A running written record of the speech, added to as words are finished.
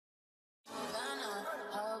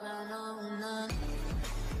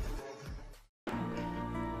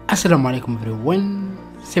Assalamu alaikum everyone.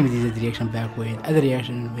 Same this reaction back with other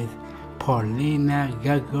reaction with Polina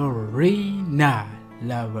Gagarina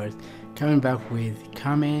lovers. Coming back with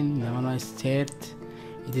Kamen, known as Serdce.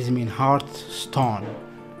 It is mean heartstone.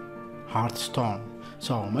 Heartstone.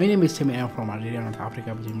 So my name is Samir. I'm from Algeria, North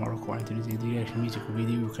Africa, between Morocco and Tunisia. The reaction music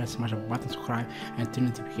video. You can smash a button, subscribe, and turn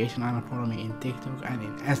notification on, and follow me in TikTok and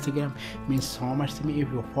in Instagram. It means so much to me.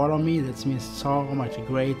 If you follow me, that means so much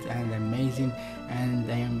great and amazing.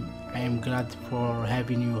 And I am glad for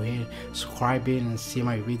having you here, subscribing and see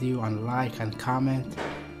my video and like and comment.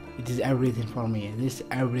 It is everything for me. This is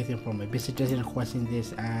everything for me. Basically, just requesting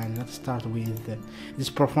this, and let's start with this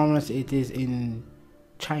performance. It is in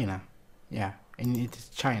China, yeah. And it is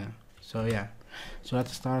China, so yeah, so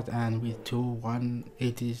let's start. And with 2 1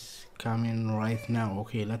 it is coming right now.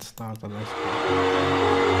 Okay, let's start. Let's start.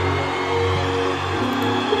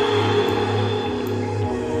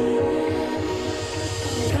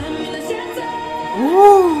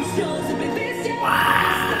 Ooh.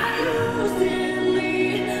 Wow.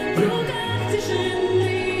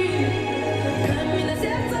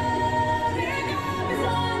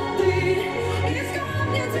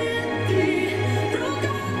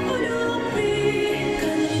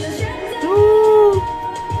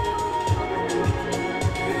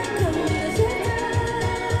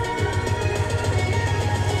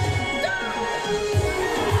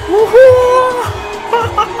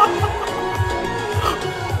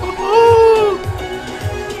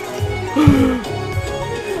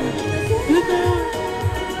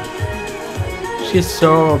 She's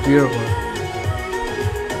so beautiful.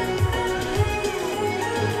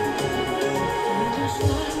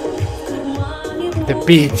 The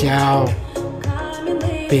beat, yo.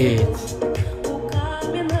 Beat.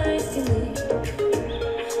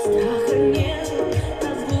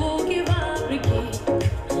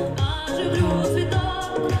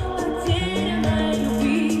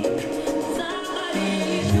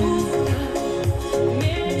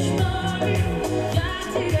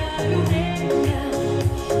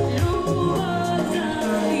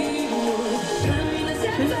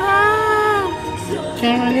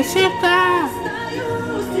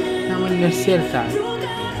 Chettia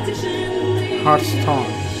Heartstone.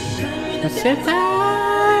 Chettia,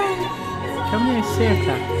 come here,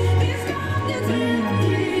 Chettia.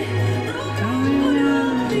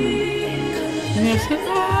 Come here,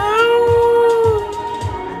 Chettia.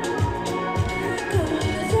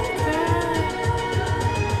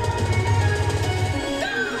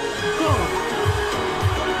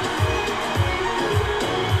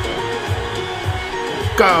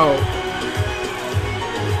 Go.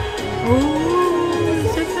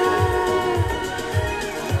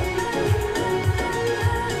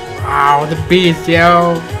 Wow, the beat,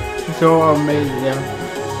 yo, so amazing, yo.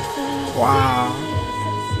 Wow.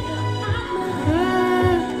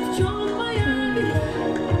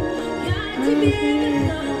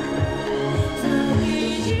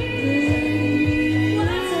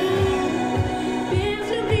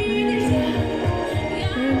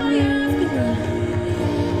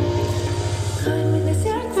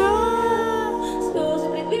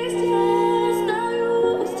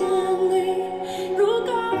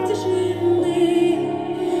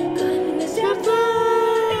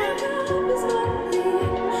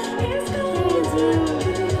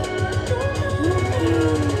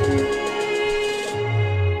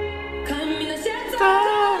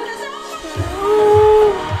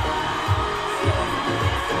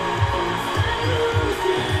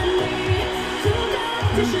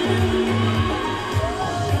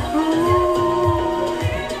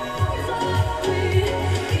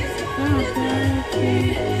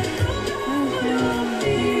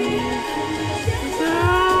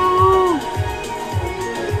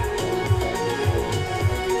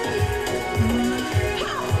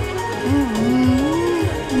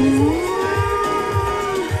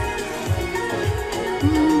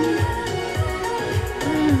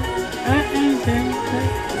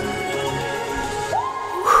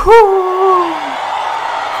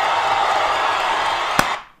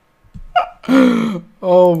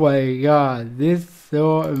 Oh my god, this is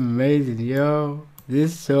so amazing, yo.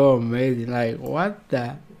 This is so amazing. Like,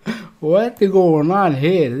 what's going on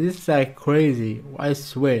here? This is like crazy. I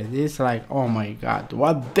swear, this is like, oh my god,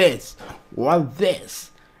 what this?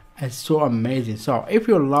 It's so amazing. So if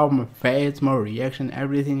you love my face, my reaction,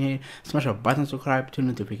 everything here, smash a button, subscribe, turn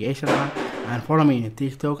notification on, and follow me in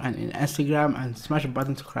TikTok and in Instagram, and smash a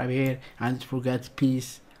button, subscribe here, and don't forget,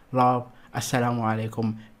 peace, love, assalamu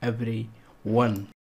alaikum everyone.